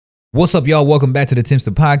What's up, y'all? Welcome back to the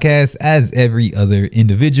Timster Podcast. As every other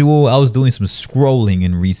individual, I was doing some scrolling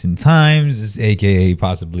in recent times, aka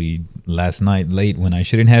possibly last night late when I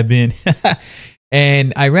shouldn't have been.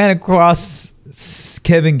 And I ran across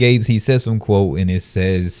Kevin Gates. He said some quote and it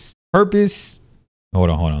says, purpose. Hold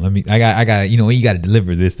on. I got, you got to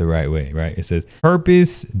deliver this the right way, right? It says,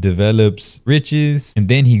 purpose develops riches. And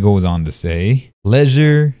then he goes on to say,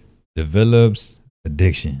 pleasure develops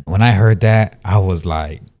addiction. When I heard that, I was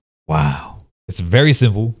like, wow, it's very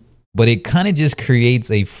simple, but it kind of just creates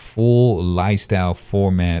a full lifestyle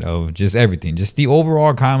format of just everything, just the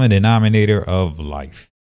overall common denominator of life.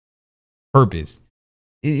 Purpose.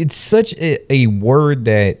 It's such a word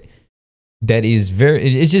that is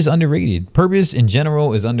it's just underrated. Purpose in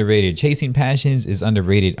general is underrated. Chasing passions is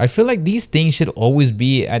underrated. I feel like these things should always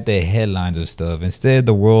be at the headlines of stuff. Instead,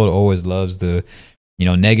 the world always loves the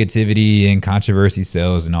negativity and controversy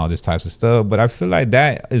sells and all this types of stuff. But I feel like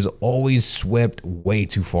that is always swept way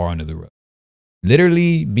too far under the rug.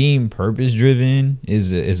 Literally being purpose driven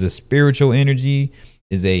is a spiritual energy,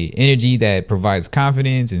 is a energy that provides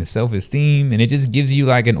confidence and self-esteem. And it just gives you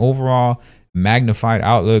like an overall magnified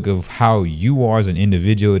outlook of how you are as an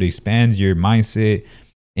individual. It expands your mindset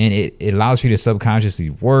and it allows you to subconsciously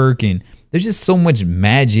work. And there's just so much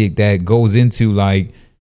magic that goes into like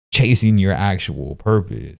chasing your actual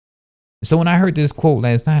purpose. So when I heard this quote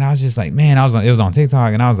last night, I was just like, man, it was on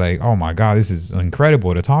TikTok and I was like, oh my God, this is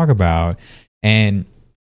incredible to talk about. And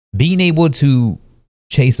being able to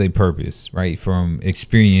chase a purpose, right, from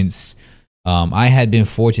experience. I had been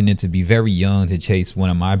fortunate to be very young to chase one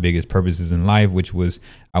of my biggest purposes in life, which was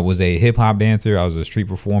I was a hip hop dancer. I was a street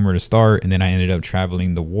performer to start. And then I ended up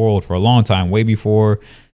traveling the world for a long time, way before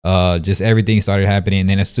just everything started happening. And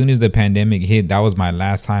then as soon as the pandemic hit, that was my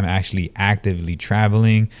last time actually actively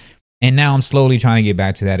traveling. And now I'm slowly trying to get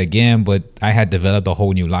back to that again. But I had developed a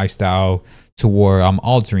whole new lifestyle to where I'm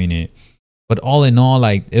altering it. But all in all,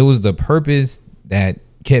 like, it was the purpose that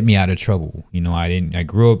kept me out of trouble. I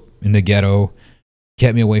grew up in the ghetto,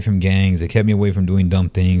 kept me away from gangs. It kept me away from doing dumb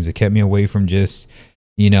things. It kept me away from just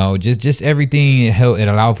everything. It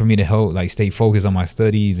allowed for me to help like stay focused on my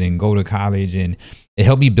studies and go to college, and it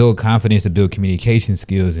helped me build confidence, to build communication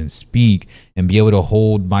skills and speak and be able to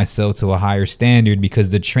hold myself to a higher standard,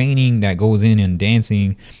 because the training that goes in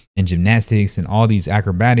dancing and gymnastics and all these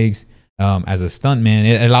acrobatics as a stuntman,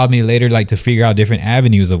 it allowed me later like to figure out different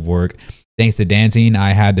avenues of work. Thanks to dancing,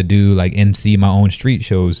 I had to do like MC my own street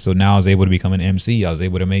shows. So now I was able to become an MC. I was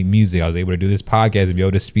able to make music. I was able to do this podcast and be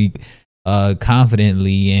able to speak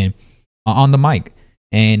confidently and on the mic.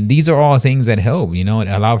 And these are all things that help, it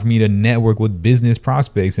allowed for me to network with business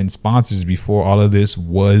prospects and sponsors before all of this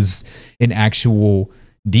was an actual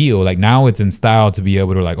deal. Like now it's in style to be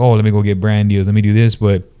able to like, oh, let me go get brand deals. Let me do this.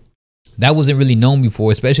 But that wasn't really known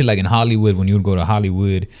before, especially like in Hollywood, when you would go to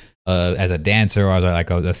Hollywood as a dancer or like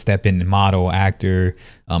a step-in model actor.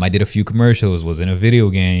 I did a few commercials, was in a video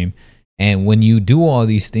game. And when you do all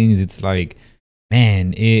these things, it's like,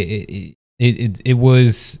 man, it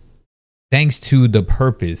was thanks to the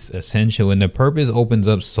purpose essential, and the purpose opens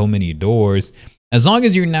up so many doors. As long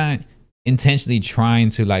as you're not intentionally trying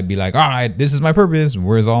to like be like, all right, this is my purpose,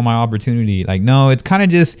 where's all my opportunity? Like, no, it's kind of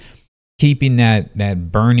just keeping that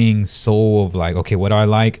burning soul of like, okay, what do I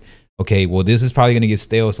like? Okay, well, this is probably gonna get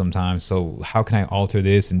stale sometimes, so how can I alter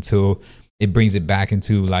this until it brings it back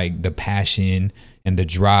into like the passion and the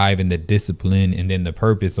drive and the discipline and then the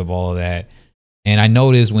purpose of all of that. And I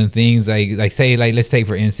noticed when things like say, like, let's take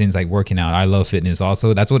for instance, like working out. I love fitness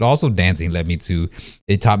also. That's what also dancing led me to.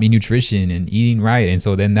 It taught me nutrition and eating right. And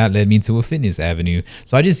so then that led me to a fitness avenue.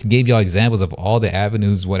 So I just gave y'all examples of all the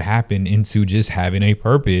avenues, what happened into just having a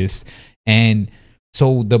purpose. And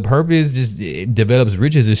so the purpose just develops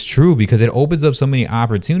riches is true, because it opens up so many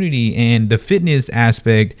opportunity. And the fitness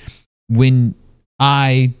aspect, when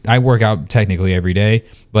I work out technically every day,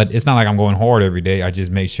 but it's not like I'm going hard every day. I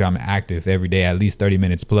just make sure I'm active every day, at least 30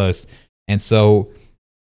 minutes plus. And so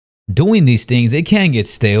doing these things, it can get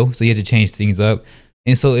stale. So you have to change things up.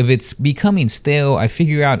 And so if it's becoming stale, I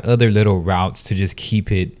figure out other little routes to just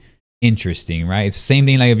keep it interesting, right? It's the same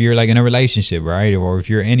thing like if you're like in a relationship, right? Or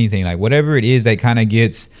if you're anything, like whatever it is that kind of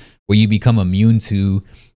gets where you become immune to,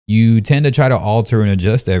 you tend to try to alter and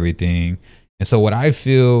adjust everything. And so what I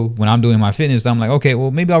feel when I'm doing my fitness, I'm like, okay,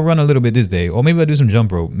 well, maybe I'll run a little bit this day, or maybe I'll do some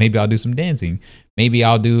jump rope. Maybe I'll do some dancing. Maybe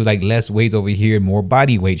I'll do like less weights over here, more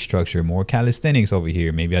body weight structure, more calisthenics over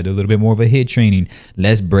here. Maybe I'll do a little bit more of a HIIT training,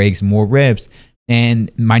 less breaks, more reps.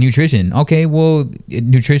 And my nutrition. Okay, well,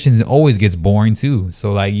 nutrition always gets boring too.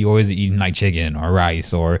 So like you always eating like chicken or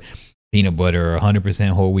rice or peanut butter or 100%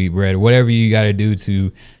 whole wheat bread, or whatever you got to do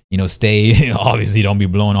to, stay. Obviously, don't be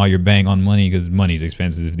blowing all your bank on money because money's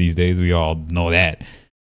expensive these days. We all know that.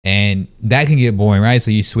 And that can get boring, right?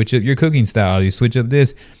 So you switch up your cooking style, you switch up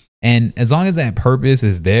this. And as long as that purpose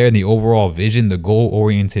is there, the overall vision, the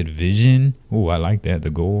goal-oriented vision. Ooh, I like that.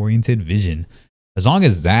 The goal-oriented vision. As long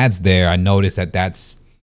as that's there, I notice that's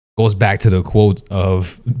goes back to the quote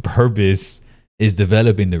of purpose is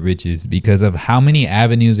developing the riches, because of how many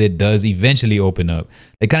avenues it does eventually open up.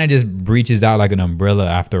 It kind of just breaches out like an umbrella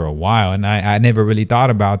after a while. And I never really thought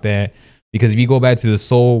about that, because if you go back to the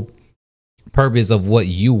sole purpose of what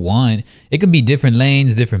you want, it can be different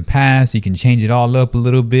lanes, different paths. You can change it all up a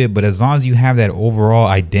little bit, but as long as you have that overall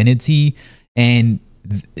identity, and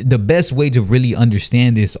the best way to really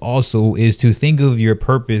understand this also is to think of your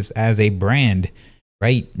purpose as a brand,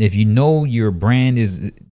 right? If you know your brand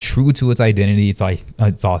is true to its identity, it's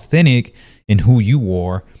authentic in who you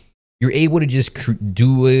are, you're able to just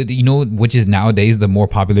do it, which is nowadays the more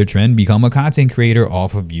popular trend, become a content creator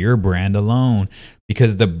off of your brand alone,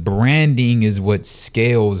 because the branding is what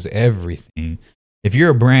scales everything. If you're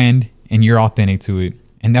a brand and you're authentic to it,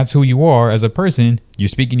 and that's who you are as a person, you're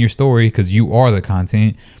speaking your story because you are the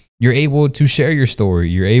content, you're able to share your story.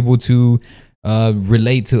 You're able to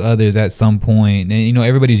relate to others at some point. And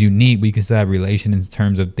everybody's unique, but you can still have relation in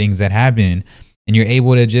terms of things that happen. And you're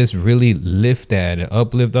able to just really lift that,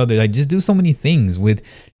 uplift others, like just do so many things with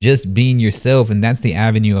just being yourself. And that's the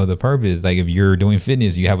avenue of the purpose. Like if you're doing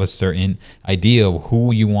fitness, you have a certain idea of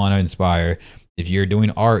who you want to inspire. If you're doing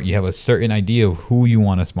art, you have a certain idea of who you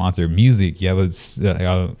want to sponsor. Music, you have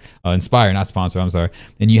inspire, not sponsor, I'm sorry.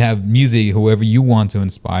 And you have music, whoever you want to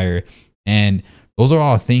inspire. And those are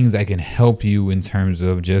all things that can help you in terms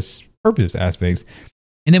of just purpose aspects.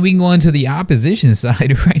 And then we can go into the opposition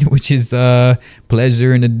side, right? Which is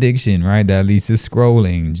pleasure and addiction, right? That leads to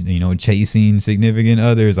scrolling, chasing significant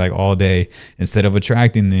others like all day instead of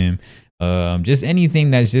attracting them. Just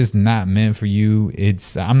anything that's just not meant for you.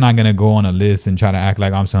 I'm not going to go on a list and try to act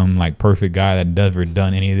like I'm some like perfect guy that never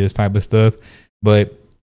done any of this type of stuff. But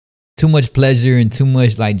too much pleasure and too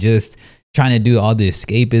much like just trying to do all the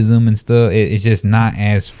escapism and stuff, it's just not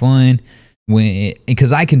as fun.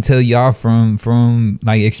 Because I can tell y'all from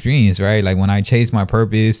like experience, right? Like when I chase my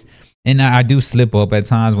purpose, and I do slip up at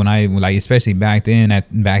times when I like, especially back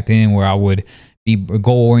then where I would be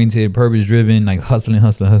goal oriented, purpose driven, like hustling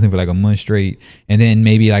for like a month straight. And then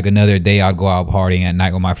maybe like another day I'd go out partying at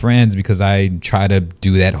night with my friends, because I try to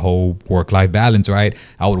do that whole work-life balance, right?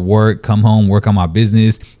 I would work, come home, work on my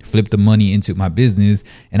business, flip the money into my business.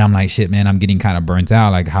 And I'm like, shit, man, I'm getting kind of burnt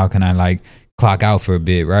out. Like, how can I like clock out for a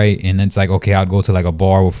bit, right? And it's like, okay, I'll go to like a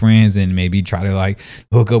bar with friends and maybe try to like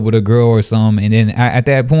hook up with a girl or something. And then at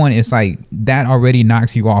that point, it's like that already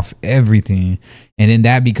knocks you off everything. And then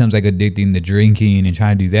that becomes like addicting to drinking and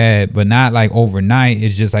trying to do that, but not like overnight.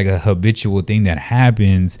 It's just like a habitual thing that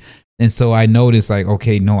happens. And so I noticed like,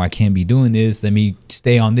 okay, no, I can't be doing this. Let me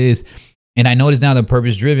stay on this. And I notice now the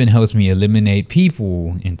purpose driven helps me eliminate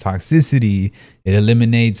people and toxicity. It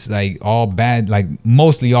eliminates like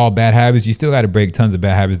mostly all bad habits. You still got to break tons of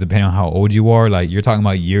bad habits depending on how old you are. Like you're talking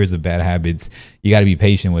about years of bad habits. You got to be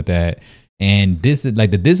patient with that. And this is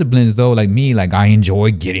like the disciplines though, like me, like I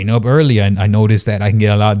enjoy getting up early. I notice that I can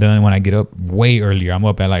get a lot done when I get up way earlier. I'm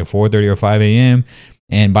up at like 4:30 or 5 a.m.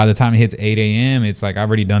 And by the time it hits 8 a.m., it's like I've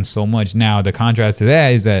already done so much. Now, the contrast to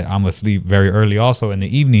that is that I'm asleep very early also in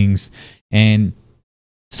the evenings. And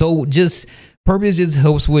so just purpose just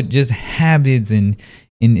helps with just habits and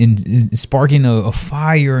sparking a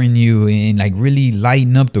fire in you and like really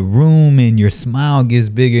lighting up the room, and your smile gets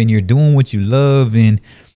bigger and you're doing what you love. And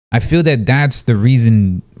I feel that that's the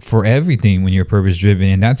reason for everything when you're purpose driven.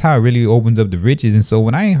 And that's how it really opens up the riches. And so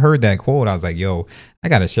when I heard that quote, I was like, yo, I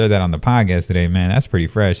got to share that on the podcast today, man. That's pretty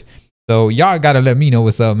fresh. So y'all got to let me know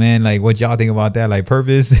what's up, man. Like what y'all think about that, like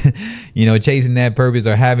purpose, chasing that purpose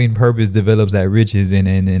or having purpose develops that riches,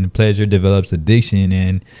 and pleasure develops addiction.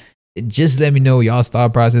 And just let me know y'all's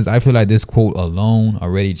thought process. I feel like this quote alone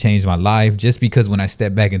already changed my life, just because when I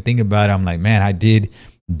step back and think about it, I'm like, man, I did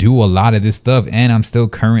do a lot of this stuff and I'm still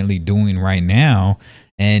currently doing right now.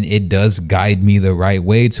 And it does guide me the right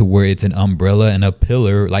way to where it's an umbrella and a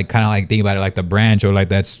pillar, like kind of like think about it like the branch or like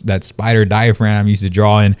that spider diaphragm I used to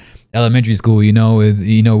draw in elementary school.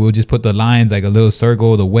 We'll just put the lines like a little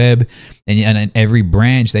circle, the web, and every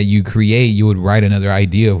branch that you create, you would write another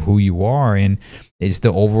idea of who you are. And it's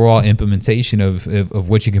the overall implementation of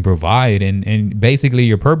what you can provide. And basically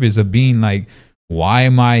your purpose of being like, why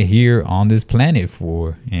am I here on this planet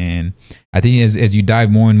for? And I think as you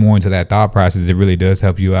dive more and more into that thought process, it really does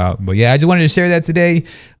help you out. But yeah, I just wanted to share that today.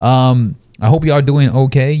 I hope y'all doing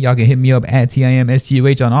okay. Y'all can hit me up at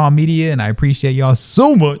TIMSTUH on all media, and I appreciate y'all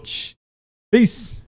so much. Peace.